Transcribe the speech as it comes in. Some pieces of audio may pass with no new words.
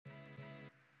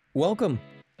Welcome.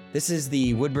 This is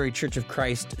the Woodbury Church of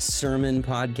Christ Sermon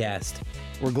Podcast.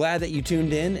 We're glad that you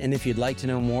tuned in, and if you'd like to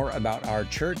know more about our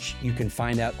church, you can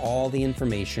find out all the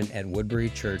information at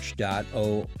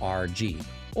woodburychurch.org.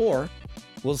 Or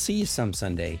we'll see you some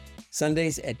Sunday,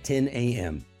 Sundays at 10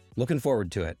 a.m. Looking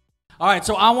forward to it. All right,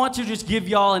 so I want to just give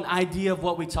y'all an idea of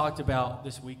what we talked about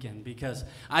this weekend, because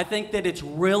I think that it's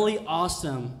really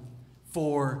awesome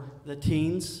for the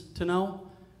teens to know,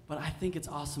 but I think it's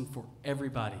awesome for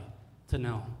everybody to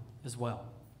know as well.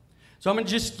 So I'm going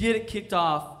to just get it kicked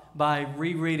off by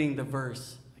rereading the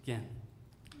verse again.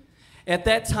 At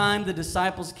that time, the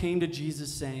disciples came to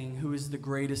Jesus saying, "Who is the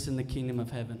greatest in the kingdom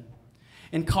of heaven?"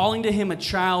 And calling to him a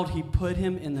child, he put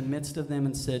him in the midst of them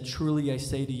and said, "Truly I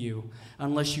say to you,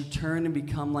 unless you turn and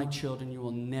become like children, you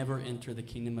will never enter the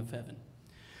kingdom of heaven.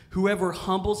 Whoever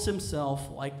humbles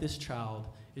himself like this child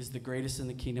is the greatest in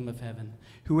the kingdom of heaven.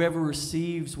 Whoever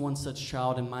receives one such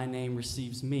child in my name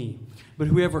receives me. But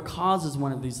whoever causes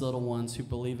one of these little ones who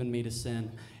believe in me to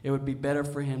sin, it would be better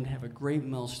for him to have a great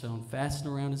millstone fastened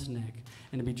around his neck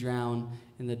and to be drowned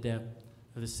in the depth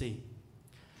of the sea."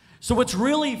 So what's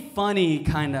really funny,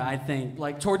 I think,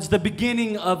 like towards the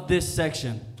beginning of this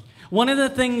section, one of the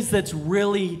things that's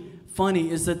really funny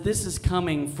is that this is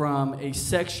coming from a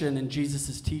section in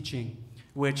Jesus' teaching,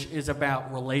 which is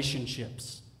about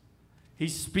relationships.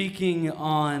 He's speaking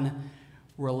on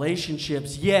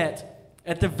relationships, yet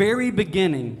at the very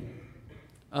beginning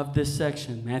of this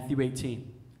section, Matthew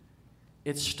 18,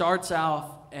 it starts off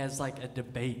as like a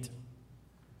debate.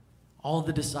 All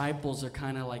the disciples are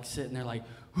kind of like sitting there like,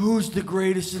 "Who's the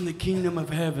greatest in the kingdom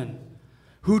of heaven?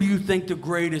 Who do you think the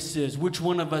greatest is? Which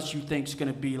one of us you think is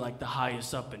going to be like the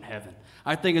highest up in heaven?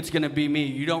 I think it's going to be me.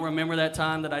 You don't remember that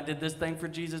time that I did this thing for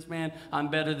Jesus, man? I'm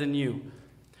better than you."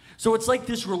 So it's like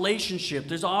this relationship.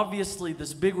 There's obviously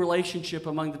this big relationship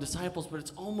among the disciples, but it's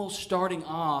almost starting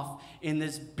off in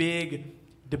this big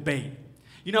debate.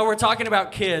 You know, we're talking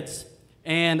about kids,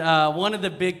 and one of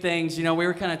the big things, we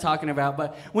were kind of talking about,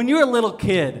 but when you're a little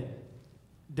kid,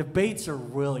 debates are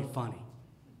really funny,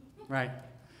 right?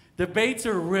 Debates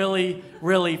are really,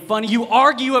 really funny. You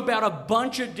argue about a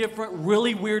bunch of different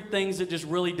really weird things that just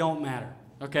really don't matter,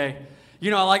 okay?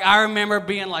 Like I remember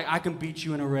being like, I can beat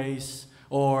you in a race,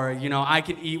 or, I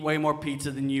can eat way more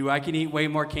pizza than you. I can eat way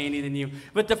more candy than you.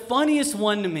 But the funniest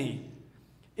one to me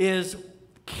is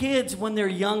kids when they're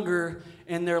younger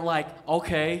and they're like,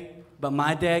 "Okay, but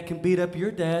my dad can beat up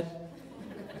your dad.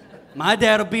 My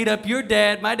dad will beat up your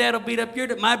dad. My dad will beat up your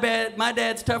dad. My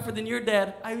dad's tougher than your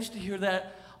dad." I used to hear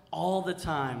that all the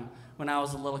time when I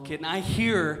was a little kid. And I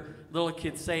hear little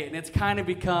kids say it, and it's kind of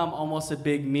become almost a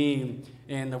big meme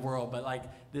in the world. But like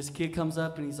this kid comes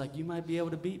up and he's like, "You might be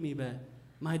able to beat me, but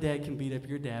my dad can beat up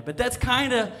your dad." But that's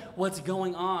kind of what's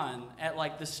going on at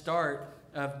like the start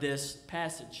of this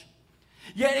passage.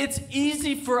 Yet it's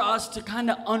easy for us to kind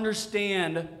of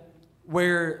understand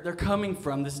where they're coming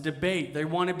from, this debate. They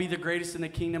want to be the greatest in the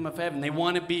kingdom of heaven. They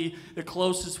want to be the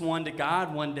closest one to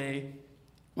God one day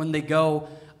when they go,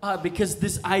 because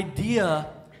this idea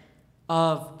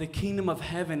of the kingdom of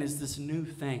heaven is this new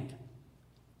thing.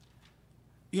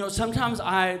 Sometimes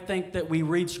I think that we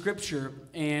read Scripture,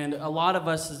 and a lot of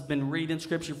us has been reading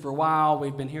Scripture for a while.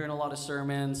 We've been hearing a lot of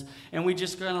sermons, and we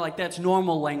just kind of like, that's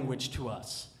normal language to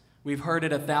us. We've heard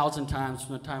it 1,000 times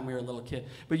from the time we were a little kid.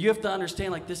 But you have to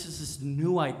understand, like, this is this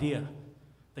new idea,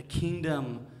 the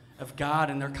kingdom of God,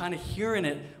 and they're kind of hearing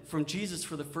it from Jesus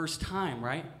for the first time,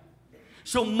 right?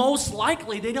 So most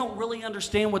likely, they don't really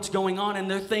understand what's going on,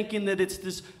 and they're thinking that it's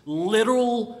this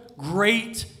literal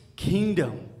great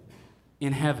kingdom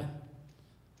in heaven.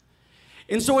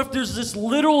 And so if there's this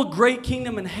literal great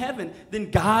kingdom in heaven,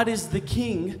 then God is the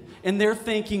king, and they're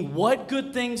thinking, what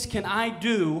good things can I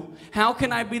do? How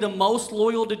can I be the most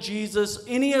loyal to Jesus?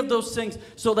 Any of those things,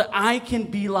 so that I can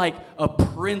be like a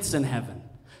prince in heaven.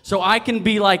 So I can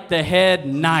be like the head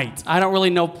knight. I don't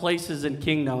really know places in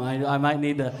kingdom. I might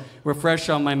need to refresh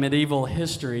on my medieval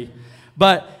history.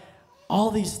 But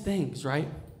all these things, right?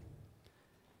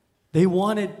 They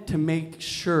wanted to make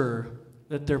sure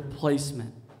that their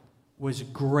placement was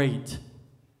great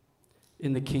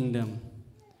in the kingdom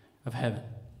of heaven.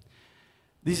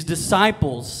 These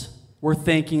disciples were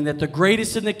thinking that the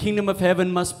greatest in the kingdom of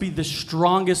heaven must be the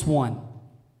strongest one,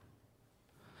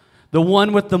 the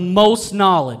one with the most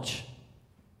knowledge,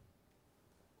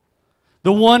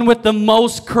 the one with the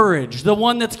most courage, the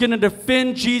one that's going to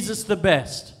defend Jesus the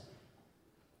best,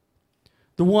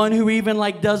 the one who even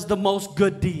does the most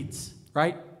good deeds,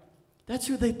 right? That's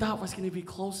who they thought was going to be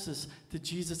closest to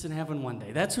Jesus in heaven one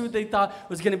day. That's who they thought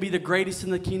was going to be the greatest in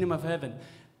the kingdom of heaven.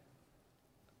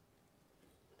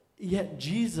 Yet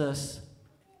Jesus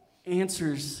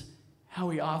answers how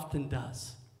he often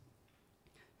does.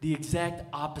 The exact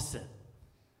opposite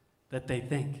that they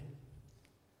think.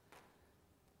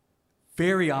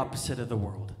 Very opposite of the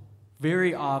world.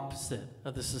 Very opposite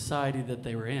of the society that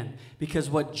they were in. Because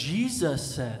what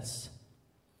Jesus says,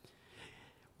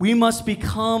 we must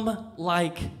become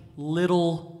like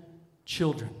little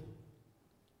children.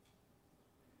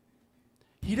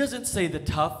 He doesn't say the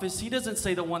toughest. He doesn't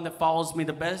say the one that follows me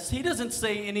the best. He doesn't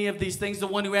say any of these things. The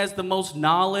one who has the most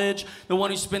knowledge, the one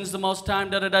who spends the most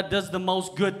time, does the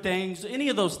most good things, any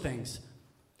of those things.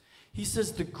 He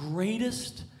says the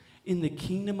greatest in the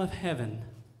kingdom of heaven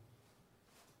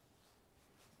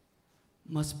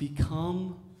must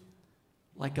become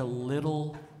like a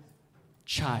little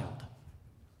child.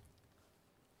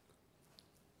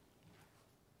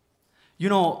 You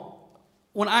know,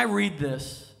 when I read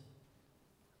this,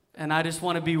 and I just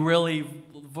want to be really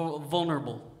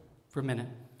vulnerable for a minute.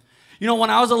 You know, when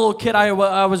I was a little kid, I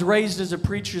was raised as a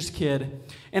preacher's kid.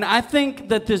 And I think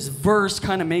that this verse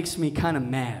kind of makes me kind of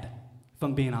mad, if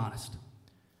I'm being honest.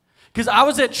 Because I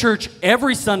was at church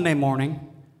every Sunday morning.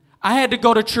 I had to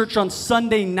go to church on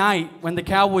Sunday night when the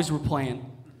Cowboys were playing.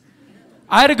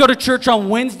 I had to go to church on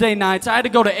Wednesday nights. I had to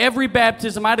go to every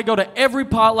baptism. I had to go to every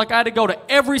potluck. I had to go to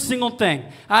every single thing.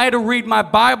 I had to read my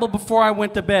Bible before I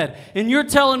went to bed. And you're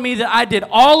telling me that I did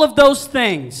all of those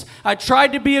things. I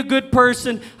tried to be a good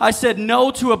person. I said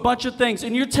no to a bunch of things.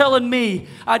 And you're telling me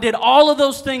I did all of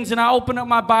those things, and I open up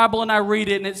my Bible and I read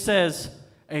it, and it says,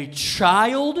 a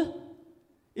child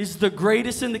is the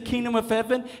greatest in the kingdom of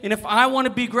heaven. And if I want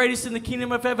to be greatest in the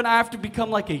kingdom of heaven, I have to become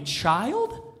like a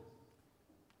child?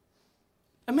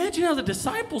 Imagine how the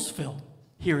disciples felt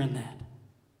hearing that.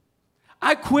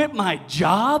 I quit my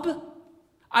job.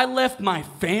 I left my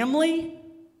family.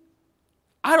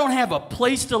 I don't have a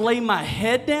place to lay my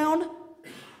head down.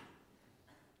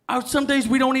 Some days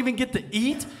we don't even get to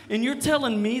eat. And you're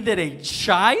telling me that a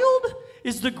child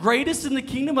is the greatest in the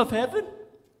kingdom of heaven?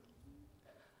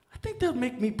 I think that would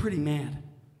make me pretty mad.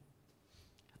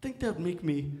 I think that would make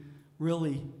me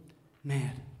really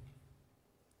mad.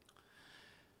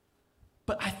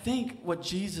 But I think what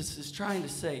Jesus is trying to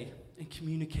say and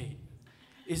communicate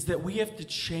is that we have to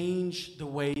change the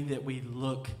way that we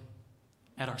look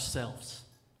at ourselves.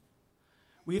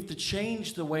 We have to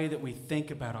change the way that we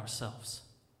think about ourselves.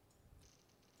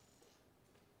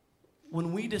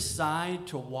 When we decide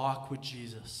to walk with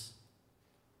Jesus,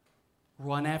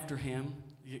 run after him,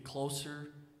 get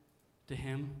closer to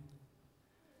him,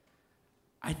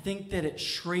 I think that it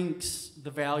shrinks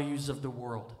the values of the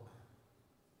world.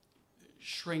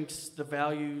 Shrinks the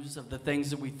values of the things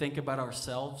that we think about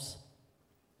ourselves,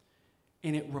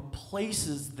 and it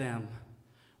replaces them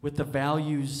with the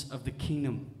values of the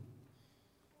kingdom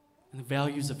and the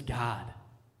values of God.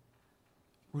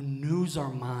 Renews our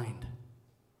mind.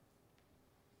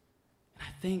 And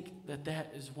I think that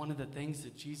that is one of the things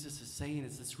that Jesus is saying,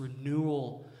 is this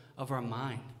renewal of our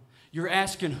mind. You're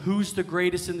asking who's the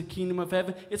greatest in the kingdom of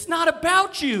heaven? It's not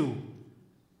about you.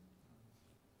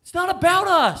 It's not about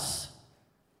us.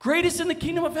 Greatest in the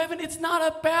kingdom of heaven, it's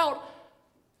not about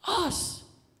us.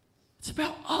 It's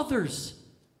about others.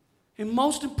 And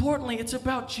most importantly, it's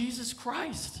about Jesus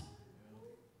Christ.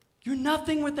 You're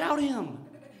nothing without him.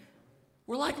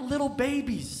 We're like little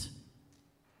babies.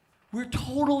 We're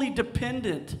totally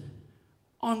dependent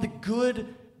on the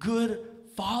good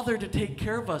Father to take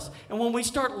care of us. And when we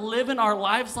start living our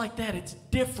lives like that, it's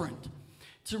different.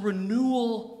 It's a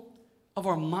renewal of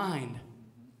our mind.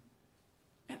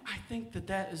 I think that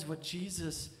that is what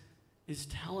Jesus is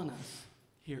telling us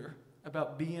here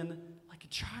about being like a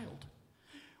child.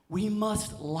 We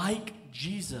must, like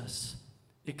Jesus,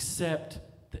 accept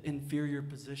the inferior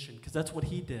position, because that's what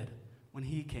he did when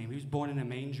he came. He was born in a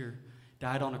manger,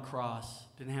 died on a cross,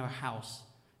 didn't have a house.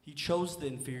 He chose the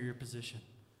inferior position.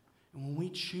 And when we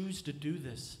choose to do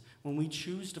this, when we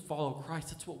choose to follow Christ,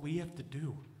 that's what we have to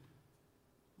do.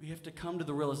 We have to come to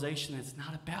the realization that it's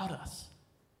not about us.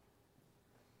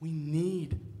 We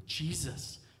need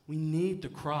Jesus. We need the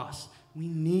cross. We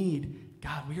need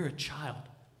God. We are a child,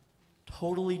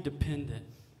 totally dependent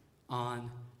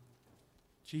on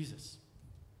Jesus.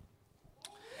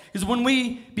 Because when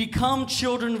we become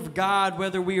children of God,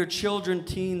 whether we are children,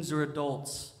 teens, or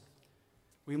adults,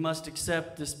 we must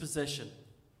accept this position.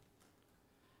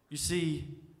 You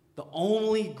see, the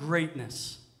only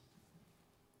greatness,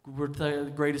 we're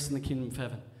the greatest in the kingdom of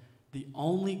heaven, the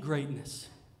only greatness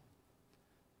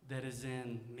that is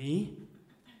in me,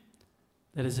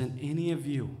 that is in any of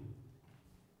you,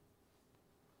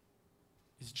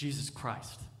 is Jesus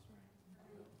Christ.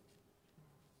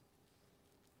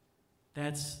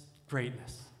 That's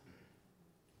greatness.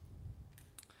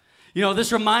 You know,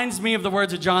 this reminds me of the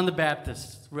words of John the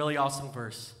Baptist. It's a really awesome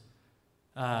verse.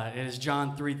 It is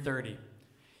John 3:30.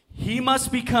 He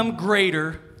must become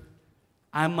greater,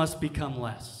 I must become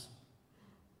less.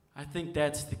 I think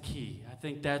that's the key. I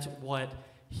think that's what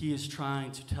he is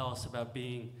trying to tell us about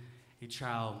being a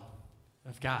child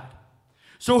of God.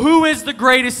 So who is the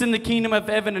greatest in the kingdom of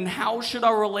heaven, and how should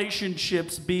our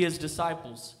relationships be as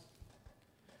disciples?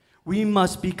 We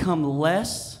must become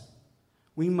less,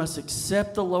 we must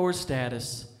accept the lower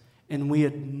status, and we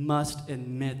must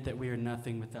admit that we are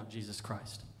nothing without Jesus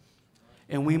Christ.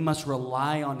 And we must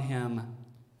rely on him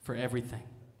for everything.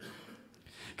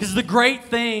 Because the great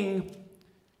thing,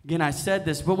 again, I said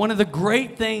this, but one of the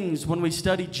great things when we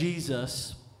study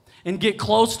Jesus and get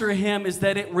closer to him is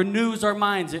that it renews our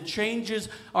minds. It changes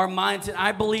our minds. And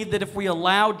I believe that if we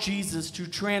allow Jesus to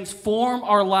transform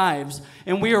our lives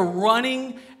and we are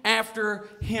running after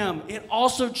him, it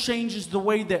also changes the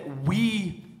way that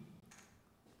we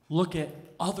look at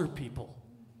other people.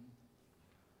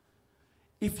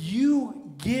 If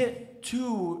you get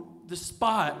to the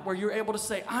spot where you're able to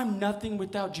say, I'm nothing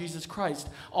without Jesus Christ.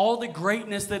 All the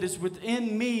greatness that is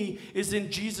within me is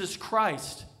in Jesus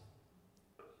Christ.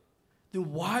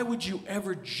 Then why would you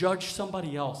ever judge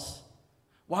somebody else?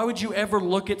 Why would you ever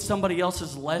look at somebody else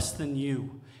as less than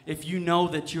you if you know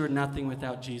that you're nothing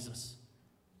without Jesus?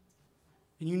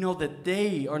 And you know that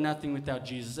they are nothing without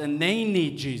Jesus and they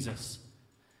need Jesus.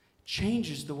 It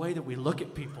changes the way that we look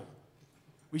at people.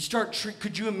 We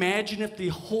could you imagine if the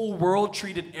whole world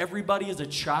treated everybody as a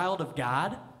child of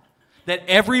God? That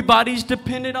everybody's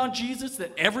dependent on Jesus,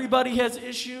 that everybody has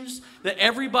issues, that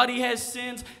everybody has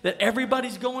sins, that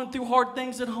everybody's going through hard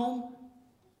things at home?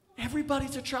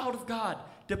 Everybody's a child of God,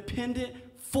 dependent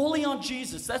fully on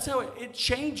Jesus. That's how it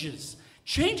changes.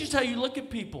 Changes how you look at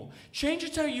people.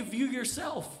 Changes how you view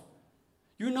yourself.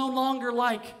 You're no longer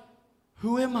like,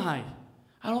 who am I?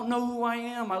 I don't know who I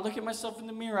am. I look at myself in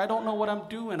the mirror. I don't know what I'm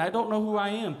doing. I don't know who I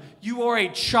am. You are a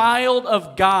child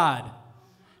of God,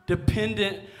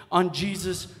 dependent on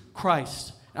Jesus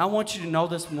Christ. And I want you to know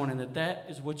this morning that that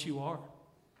is what you are.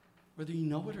 Whether you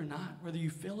know it or not, whether you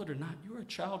feel it or not, you are a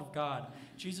child of God.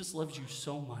 Jesus loves you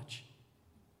so much.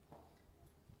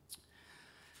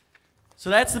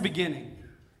 So that's the beginning.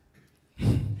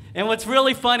 And what's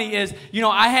really funny is,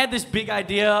 I had this big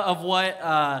idea of what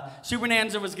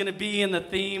Supernanza was going to be and the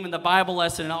theme and the Bible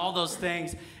lesson and all those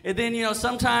things. And then,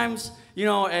 sometimes,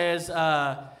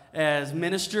 as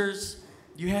ministers,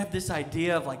 you have this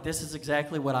idea of like, this is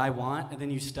exactly what I want. And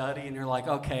then you study and you're like,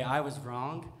 okay, I was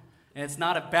wrong. And it's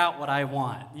not about what I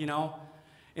want,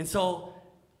 And so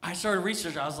I started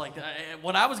researching. I was like,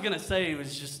 what I was going to say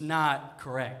was just not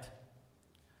correct.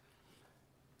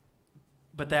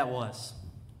 But that was.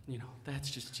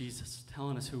 That's just Jesus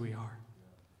telling us who we are.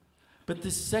 But the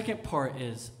second part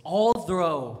is,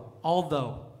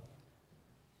 although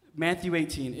Matthew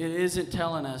 18, it isn't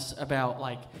telling us about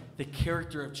like the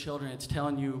character of children. It's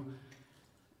telling you,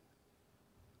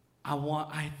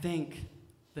 I think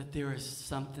that there is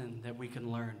something that we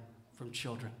can learn from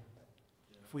children.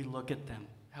 If we look at them,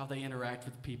 how they interact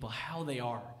with people, how they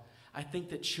are. I think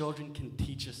that children can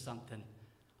teach us something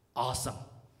awesome.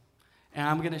 And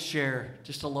I'm going to share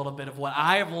just a little bit of what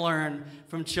I have learned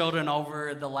from children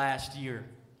over the last year,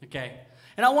 okay?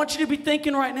 And I want you to be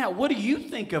thinking right now, what do you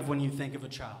think of when you think of a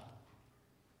child?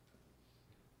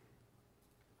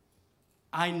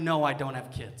 I know I don't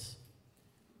have kids.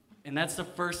 And that's the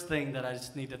first thing that I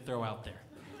just need to throw out there.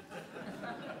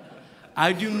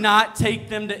 I do not take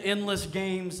them to endless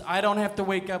games. I don't have to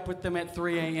wake up with them at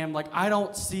 3 a.m. Like, I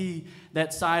don't see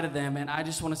that side of them. And I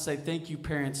just want to say thank you,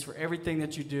 parents, for everything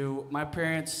that you do. My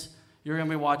parents, you're going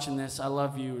to be watching this. I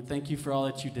love you. Thank you for all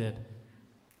that you did.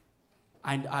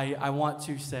 I want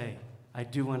to say I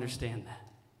do understand that.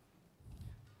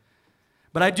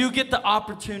 But I do get the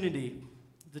opportunity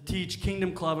to teach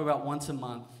Kingdom Club about once a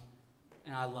month.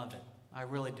 And I love it. I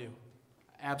really do.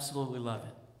 I absolutely love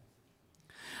it.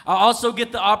 I also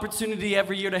get the opportunity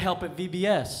every year to help at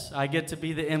VBS. I get to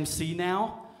be the MC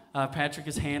now. Patrick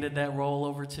has handed that role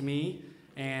over to me,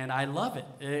 and I love it.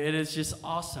 It is just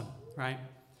awesome, right?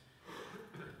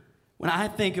 When I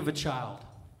think of a child,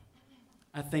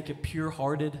 I think of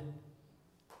pure-hearted,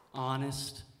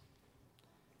 honest,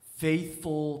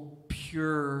 faithful,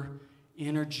 pure,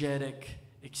 energetic,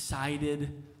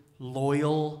 excited,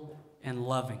 loyal, and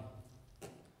loving.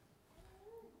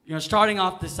 Starting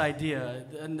off this idea,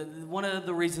 and one of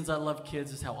the reasons I love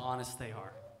kids is how honest they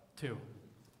are, too.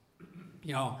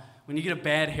 When you get a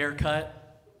bad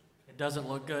haircut, it doesn't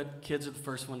look good, kids are the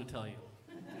first one to tell you.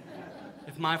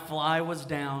 If my fly was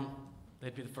down,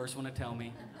 they'd be the first one to tell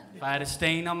me. If I had a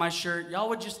stain on my shirt, y'all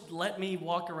would just let me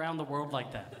walk around the world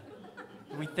like that.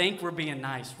 We think we're being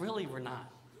nice. Really, we're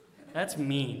not. That's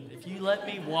mean. If you let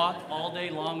me walk all day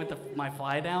long with my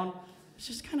fly down, it's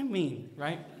just kind of mean,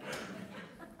 right?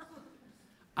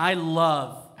 I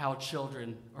love how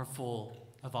children are full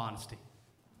of honesty.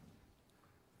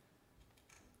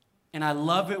 And I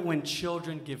love it when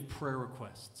children give prayer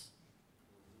requests.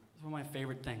 It's one of my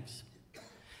favorite things.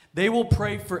 They will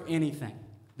pray for anything.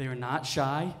 They are not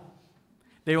shy.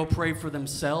 They will pray for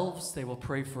themselves. They will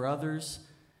pray for others,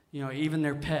 even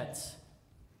their pets.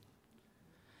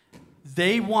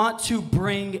 They want to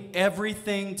bring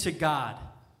everything to God,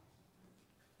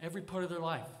 every part of their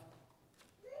life.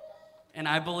 And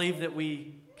I believe that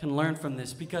we can learn from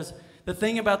this, because the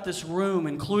thing about this room,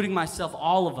 including myself,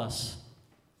 all of us,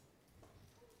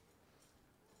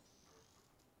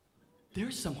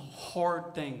 there's some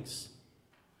hard things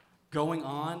going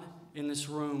on in this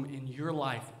room, in your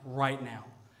life right now,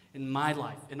 in my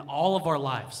life, in all of our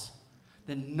lives,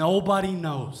 that nobody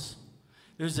knows.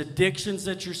 There's addictions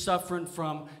that you're suffering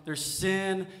from. There's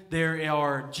sin. There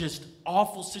are just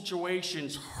awful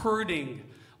situations, hurting,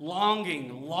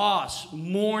 longing, loss,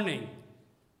 mourning,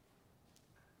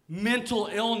 mental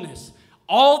illness.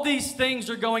 All these things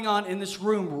are going on in this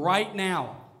room right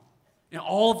now, in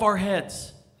all of our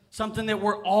heads. Something that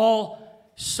we're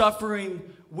all suffering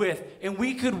with. And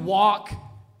we could walk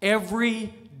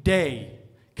every day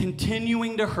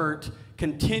continuing to hurt,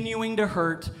 continuing to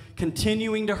hurt,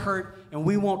 continuing to hurt, and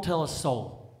we won't tell a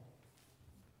soul.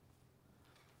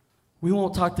 We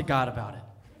won't talk to God about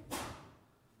it.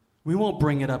 We won't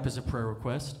bring it up as a prayer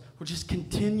request. We'll just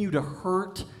continue to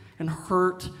hurt and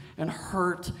hurt and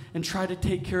hurt and try to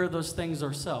take care of those things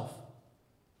ourselves.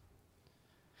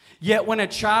 Yet when a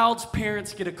child's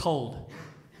parents get a cold,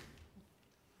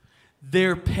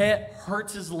 their pet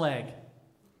hurts his leg,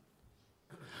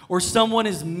 or someone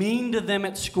is mean to them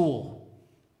at school,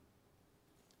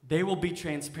 they will be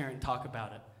transparent and talk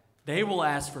about it. They will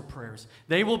ask for prayers.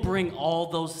 They will bring all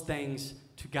those things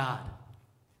to God.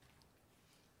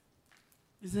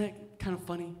 Isn't that kind of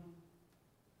funny?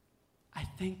 I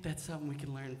think that's something we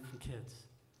can learn from kids.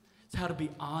 It's how to be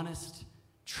honest,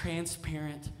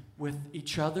 transparent with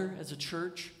each other as a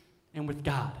church and with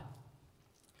God.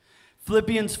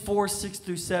 Philippians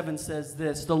 4:6-7 says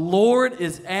this: "The Lord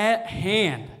is at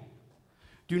hand.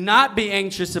 Do not be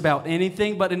anxious about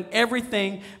anything, but in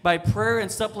everything, by prayer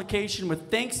and supplication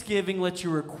with thanksgiving, let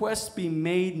your requests be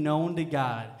made known to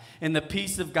God. And the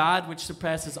peace of God, which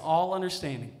surpasses all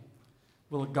understanding,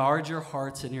 will guard your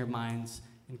hearts and your minds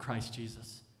in Christ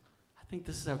Jesus." I think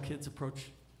this is how kids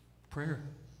approach prayer.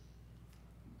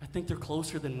 I think they're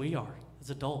closer than we are as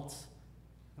adults.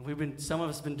 And some of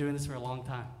us have been doing this for a long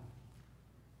time.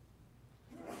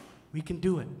 We can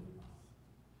do it.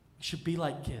 We should be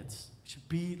like kids. We should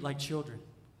be like children.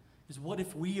 Because what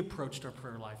if we approached our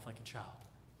prayer life like a child?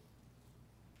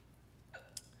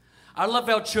 I love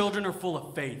how children are full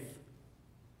of faith.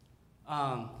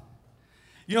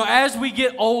 As we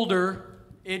get older,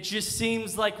 it just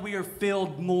seems like we are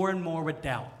filled more and more with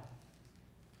doubt.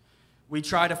 We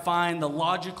try to find the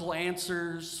logical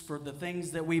answers for the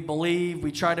things that we believe.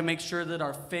 We try to make sure that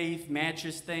our faith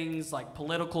matches things like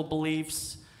political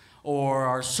beliefs or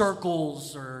our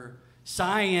circles or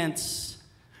science.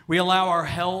 We allow our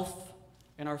health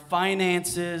and our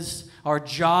finances, our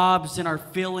jobs and our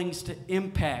feelings to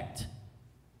impact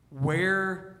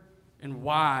where and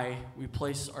why we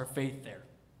place our faith there.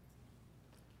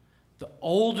 The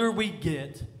older we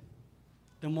get,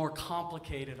 the more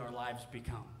complicated our lives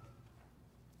become.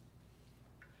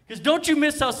 Because don't you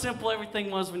miss how simple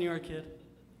everything was when you were a kid?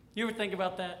 You ever think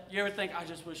about that? You ever think, I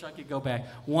just wish I could go back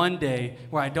one day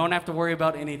where I don't have to worry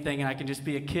about anything and I can just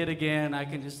be a kid again. I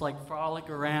can just frolic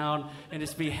around and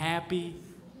just be happy,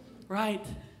 right?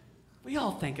 We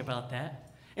all think about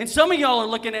that. And some of y'all are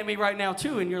looking at me right now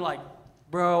too, and you're like,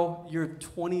 bro, you're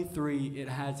 23. It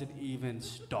hasn't even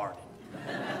started.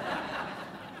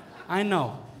 I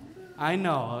know,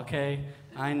 okay?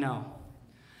 I know.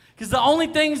 Because the only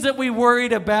things that we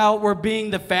worried about were being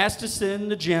the fastest in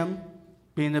the gym,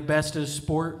 being the best at a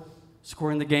sport,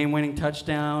 scoring the game-winning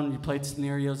touchdown. You played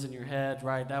scenarios in your head,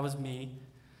 right? That was me.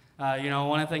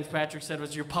 One of the things Patrick said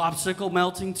was your popsicle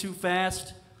melting too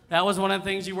fast. That was one of the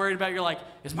things you worried about. You're like,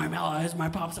 is my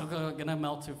popsicle going to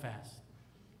melt too fast?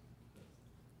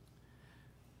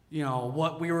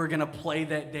 What we were going to play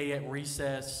that day at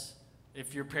recess,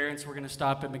 if your parents were going to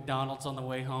stop at McDonald's on the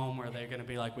way home, or they're going to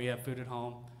be like, we have food at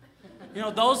home.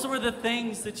 Those were the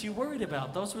things that you worried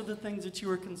about. Those were the things that you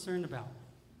were concerned about.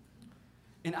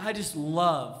 And I just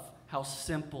love how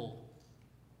simple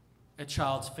a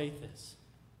child's faith is.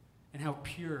 and how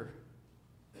pure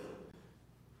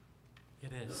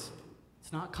it is.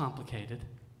 It's not complicated.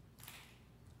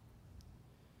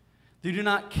 They do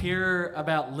not care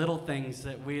about little things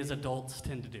that we as adults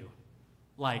tend to do,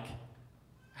 like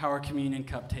how our communion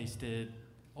cup tasted,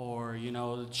 or,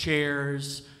 the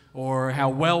chairs, or how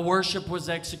well worship was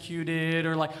executed,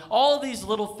 or like all these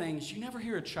little things. You never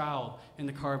hear a child in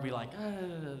the car be like,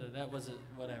 that wasn't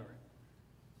whatever.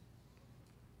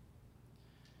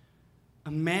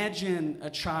 Imagine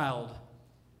a child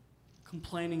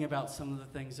complaining about some of the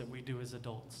things that we do as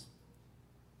adults.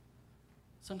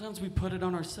 Sometimes we put it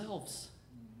on ourselves.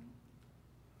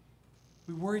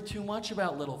 We worry too much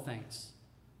about little things.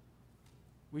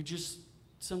 We just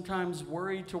sometimes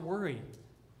worry to worry.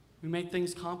 We make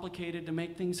things complicated to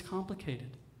make things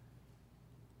complicated.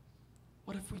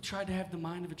 What if we tried to have the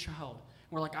mind of a child?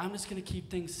 We're like, I'm just going to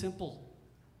keep things simple.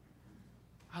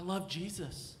 I love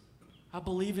Jesus. I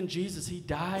believe in Jesus. He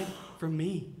died for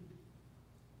me.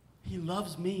 He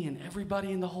loves me and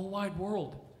everybody in the whole wide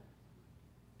world.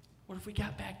 What if we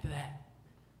got back to that?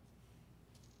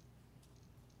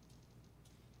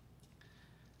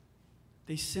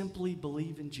 They simply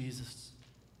believe in Jesus.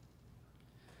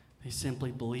 They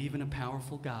simply believe in a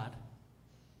powerful God.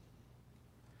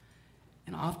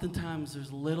 And oftentimes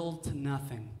there's little to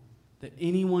nothing that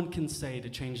anyone can say to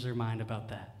change their mind about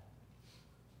that.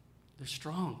 They're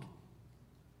strong.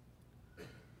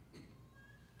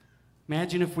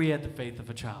 Imagine if we had the faith of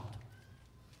a child.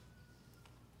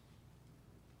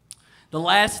 The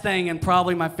last thing, and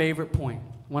probably my favorite point,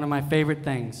 one of my favorite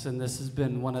things, and this has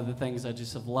been one of the things I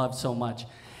just have loved so much,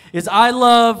 is I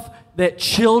love that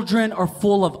children are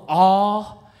full of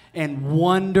awe and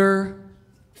wonder.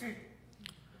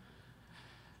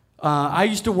 I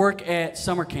used to work at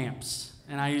summer camps,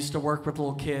 and I used to work with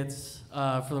little kids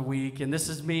for the week, and this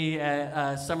is me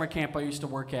at summer camp I used to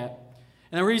work at.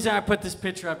 And the reason I put this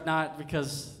picture up, not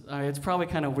because it's probably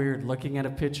kind of weird looking at a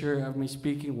picture of me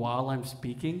speaking while I'm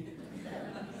speaking.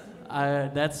 I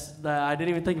didn't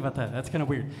even think about that. That's kind of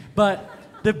weird. But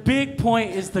the big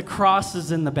point is the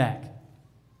crosses in the back.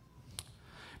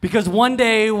 Because one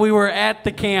day we were at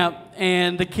the camp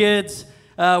and the kids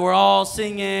were all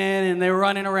singing and they were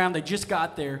running around. They just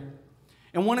got there.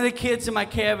 And one of the kids in my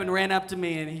cabin ran up to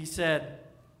me and he said,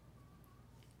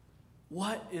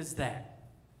 "What is that?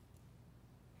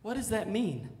 What does that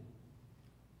mean?"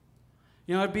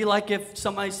 It'd be like if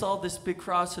somebody saw this big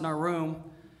cross in our room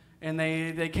and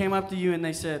they came up to you and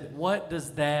they said, "What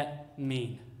does that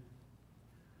mean?"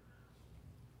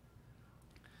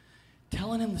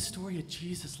 Telling him the story of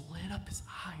Jesus lit up his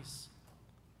eyes,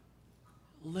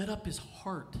 lit up his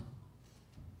heart.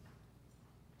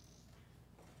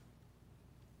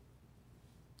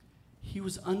 He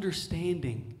was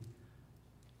understanding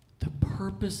the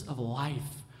purpose of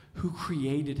life, who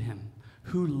created him,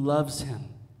 who loves him,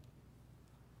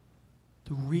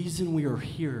 the reason we are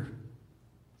here,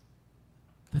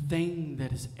 the thing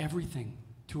that is everything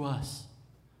to us.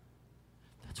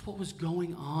 That's what was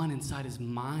going on inside his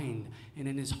mind and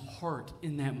in his heart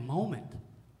in that moment.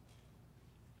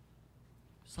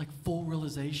 It's like full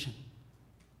realization.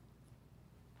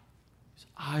 His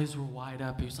eyes were wide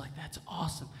up. He was like, "That's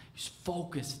awesome." He's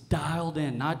focused, dialed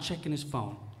in, not checking his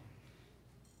phone.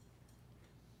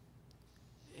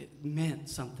 It meant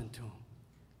something to him.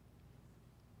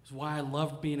 It's why I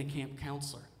loved being a camp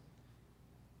counselor.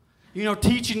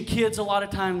 Teaching kids a lot of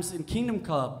times in Kingdom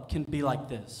Club can be like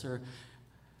this, or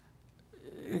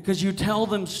because you tell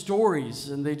them stories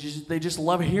and they just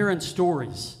love hearing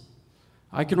stories.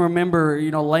 I can remember,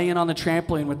 laying on the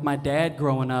trampoline with my dad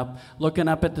growing up, looking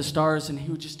up at the stars, and he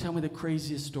would just tell me the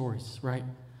craziest stories, right?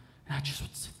 And I just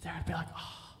would sit there and be like,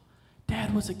 "Oh,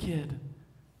 Dad was a kid,"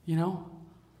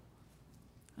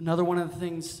 Another one of the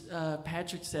things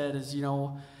Patrick said is,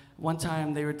 one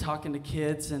time they were talking to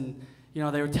kids and, they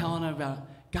were telling them about,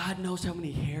 God knows how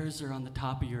many hairs are on the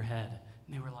top of your head.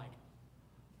 And they were like,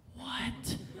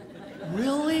 "What?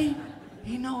 Really?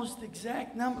 He knows the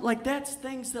exact number." Like, that's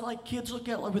things that kids look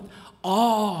at with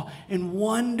awe and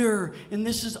wonder. And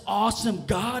this is awesome.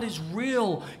 God is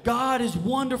real. God is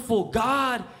wonderful.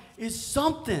 God is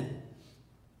something.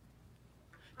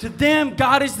 To them,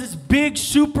 God is this big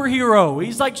superhero.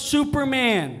 He's like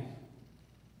Superman.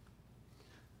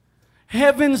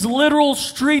 Heaven's literal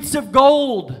streets of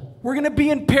gold. We're going to be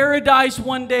in paradise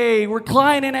one day,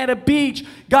 reclining at a beach.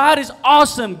 God is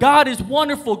awesome. God is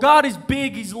wonderful. God is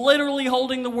big. He's literally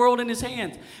holding the world in his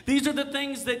hands. These are the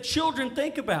things that children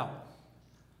think about.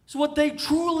 It's what they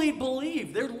truly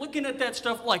believe. They're looking at that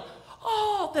stuff like,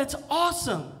 "Oh, that's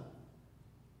awesome."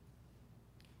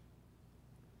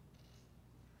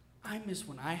 I miss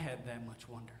when I had that much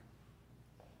wonder.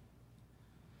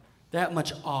 that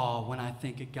much awe when I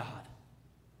think of God.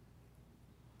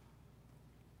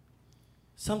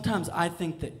 Sometimes I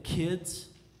think that kids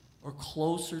are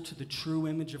closer to the true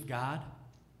image of God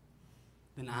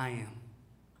than I am.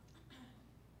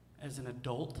 As an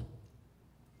adult,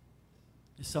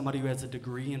 as somebody who has a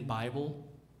degree in Bible,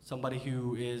 somebody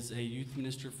who is a youth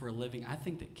minister for a living, I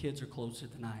think that kids are closer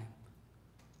than I am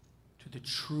to the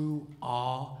true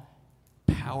awe,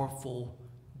 powerful,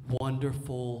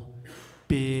 wonderful,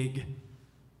 big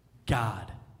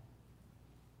God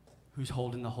who's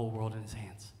holding the whole world in his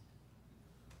hands.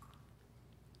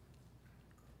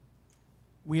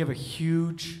 We have a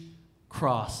huge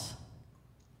cross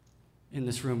in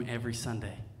this room every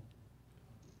Sunday.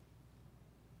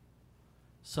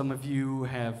 Some of you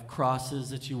have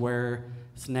crosses that you wear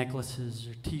as necklaces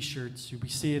or t-shirts. We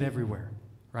see it everywhere,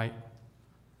 right?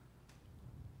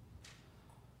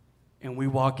 And we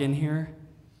walk in here,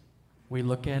 we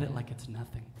look at it like it's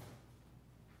nothing.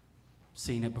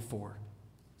 Seen it before.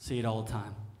 See it all the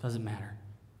time. Doesn't matter.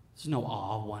 There's no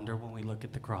awe, wonder when we look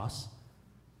at the cross.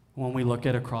 When we look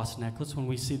at a cross necklace, when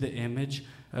we see the image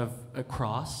of a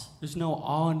cross, there's no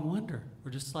awe and wonder.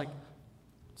 We're just like,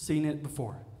 seen it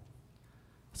before.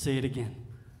 See it again.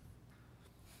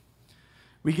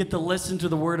 We get to listen to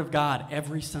the Word of God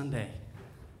every Sunday.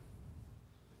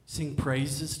 Sing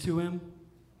praises to Him.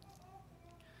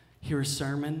 Hear a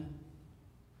sermon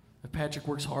that Patrick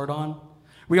works hard on.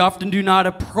 We often do not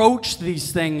approach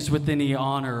these things with any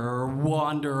honor or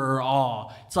wonder or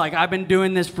awe. It's like, I've been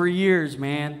doing this for years,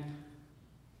 man.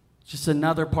 It's just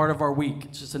another part of our week.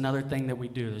 It's just another thing that we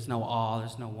do. There's no awe.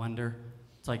 There's no wonder.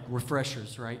 It's like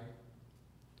refreshers, right?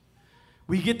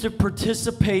 We get to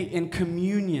participate in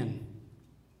communion.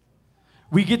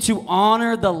 We get to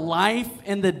honor the life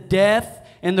and the death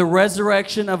and the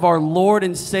resurrection of our Lord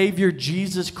and Savior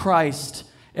Jesus Christ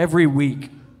every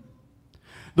week.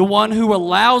 The one who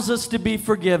allows us to be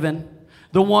forgiven,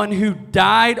 the one who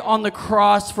died on the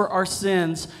cross for our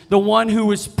sins, the one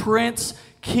who is Prince,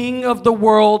 King of the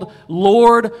world,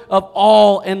 Lord of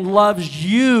all, and loves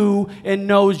you and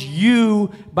knows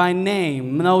you by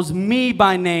name, knows me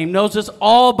by name, knows us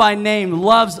all by name,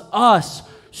 loves us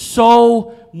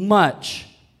so much.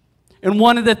 And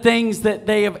one of the things that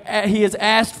He has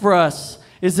asked for us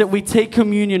is that we take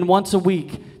communion once a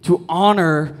week to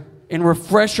honor and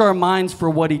refresh our minds for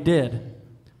what He did.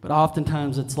 But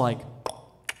oftentimes it's like,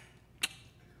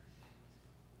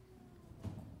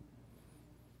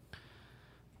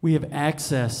 we have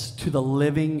access to the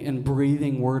living and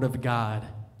breathing Word of God,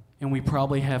 and we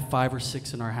probably have 5 or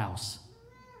 6 in our house,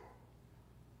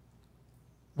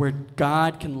 where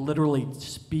God can literally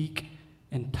speak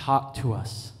and talk to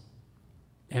us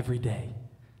every day.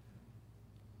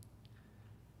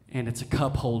 And it's a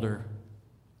cup holder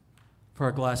for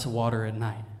a glass of water at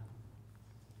night.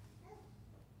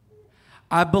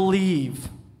 I believe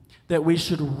that we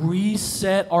should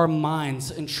reset our minds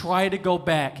and try to go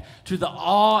back to the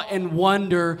awe and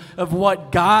wonder of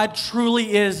what God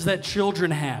truly is that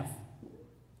children have.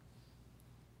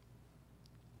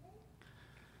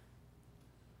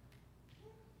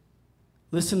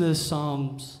 Listen to this,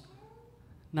 Psalms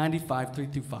 95,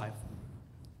 3-5.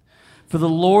 For the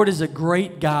Lord is a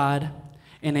great God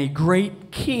and a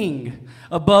great King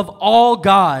above all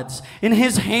gods. In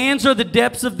His hands are the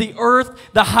depths of the earth.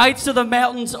 The heights of the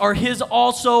mountains are His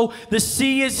also. The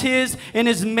sea is His and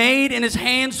is made, and His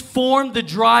hands formed the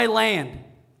dry land.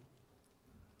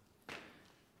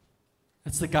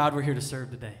 That's the God we're here to serve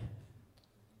today.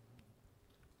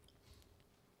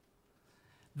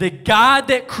 The God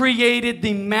that created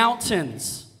the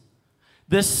mountains,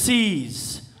 the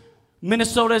seas.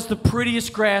 Minnesota has the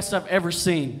prettiest grass I've ever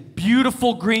seen.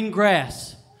 Beautiful green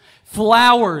grass.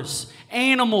 Flowers,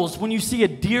 animals. When you see a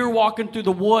deer walking through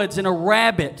the woods and a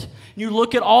rabbit, you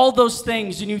look at all those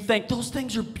things and you think, those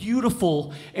things are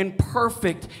beautiful and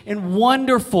perfect and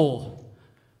wonderful.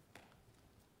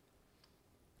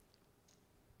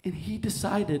 And He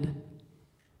decided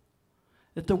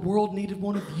that the world needed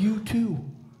one of you too.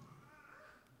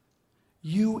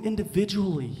 You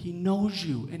individually. He knows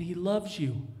you and He loves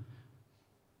you.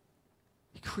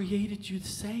 He created you the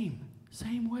same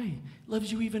way. He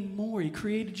loves you even more. He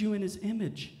created you in His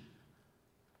image.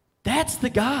 That's the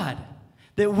God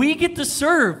that we get to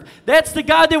serve. That's the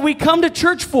God that we come to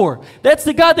church for. That's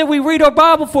the God that we read our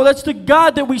Bible for. That's the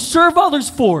God that we serve others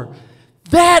for.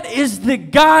 That is the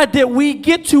God that we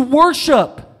get to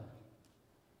worship.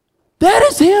 That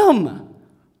is Him.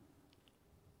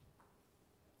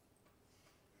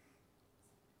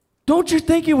 Don't you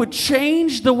think it would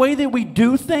change the way that we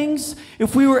do things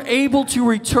if we were able to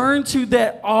return to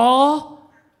that awe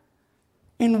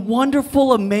and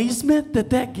wonderful amazement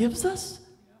that gives us?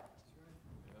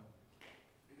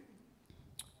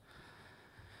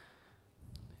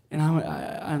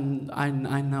 And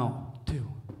I know,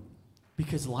 too,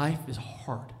 because life is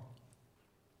hard.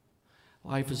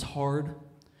 Life is hard,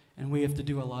 and we have to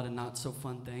do a lot of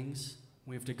not-so-fun things.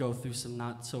 We have to go through some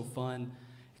not-so-fun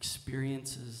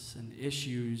experiences and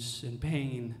issues and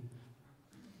pain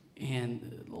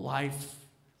and life,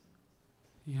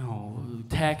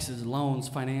 taxes, loans,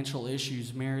 financial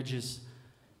issues, marriages,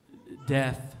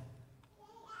 death.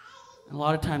 And a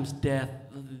lot of times death,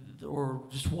 or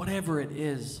just whatever it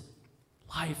is,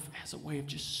 life has a way of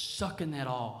just sucking that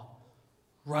all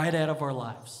right out of our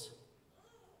lives.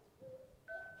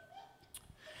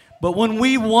 But when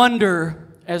we wonder,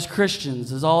 as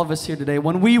Christians, as all of us here today,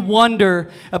 when we wonder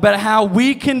about how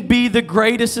we can be the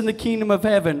greatest in the kingdom of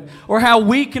heaven, or how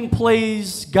we can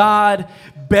please God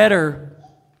better,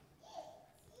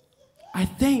 I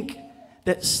think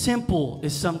that simple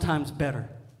is sometimes better.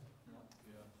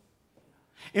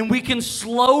 And we can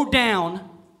slow down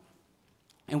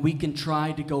and we can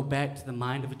try to go back to the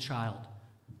mind of a child.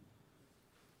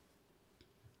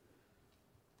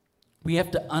 We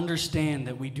have to understand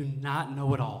that we do not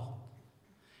know it all,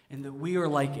 and that we are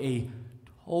like a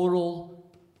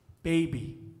total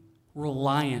baby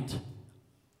reliant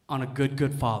on a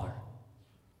good Father.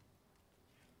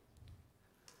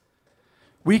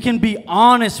 We can be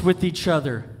honest with each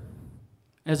other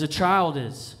as a child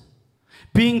is,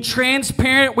 being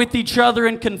transparent with each other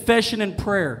in confession and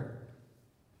prayer.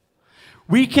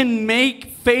 We can make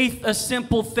faith a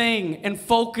simple thing and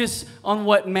focus on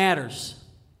what matters.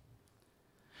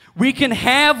 We can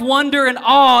have wonder and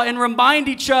awe and remind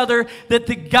each other that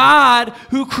the God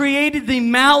who created the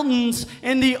mountains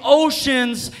and the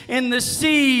oceans and the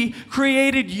sea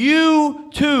created you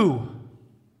too.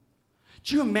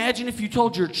 Do you imagine if you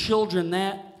told your children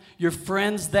that, your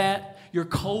friends that, your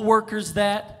co-workers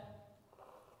that,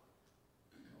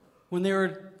 when they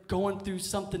were going through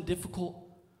something difficult,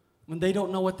 when they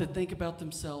don't know what to think about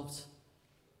themselves?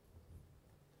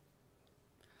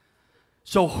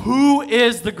 So who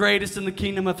is the greatest in the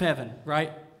kingdom of heaven,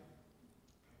 right?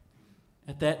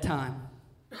 At that time,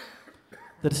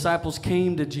 the disciples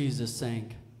came to Jesus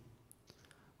saying,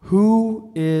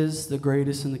 "Who is the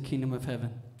greatest in the kingdom of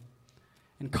heaven?"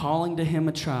 And calling to him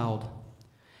a child,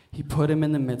 he put him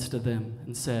in the midst of them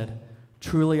and said,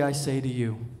 "Truly I say to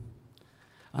you,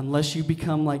 unless you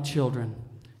become like children,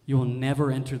 you will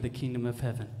never enter the kingdom of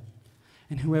heaven.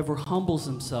 And whoever humbles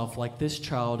himself like this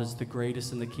child is the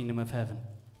greatest in the kingdom of heaven."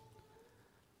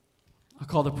 I'll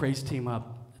call the praise team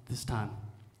up at this time.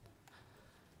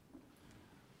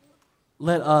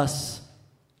 Let us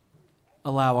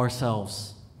allow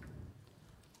ourselves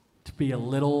to be a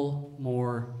little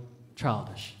more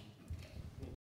childish.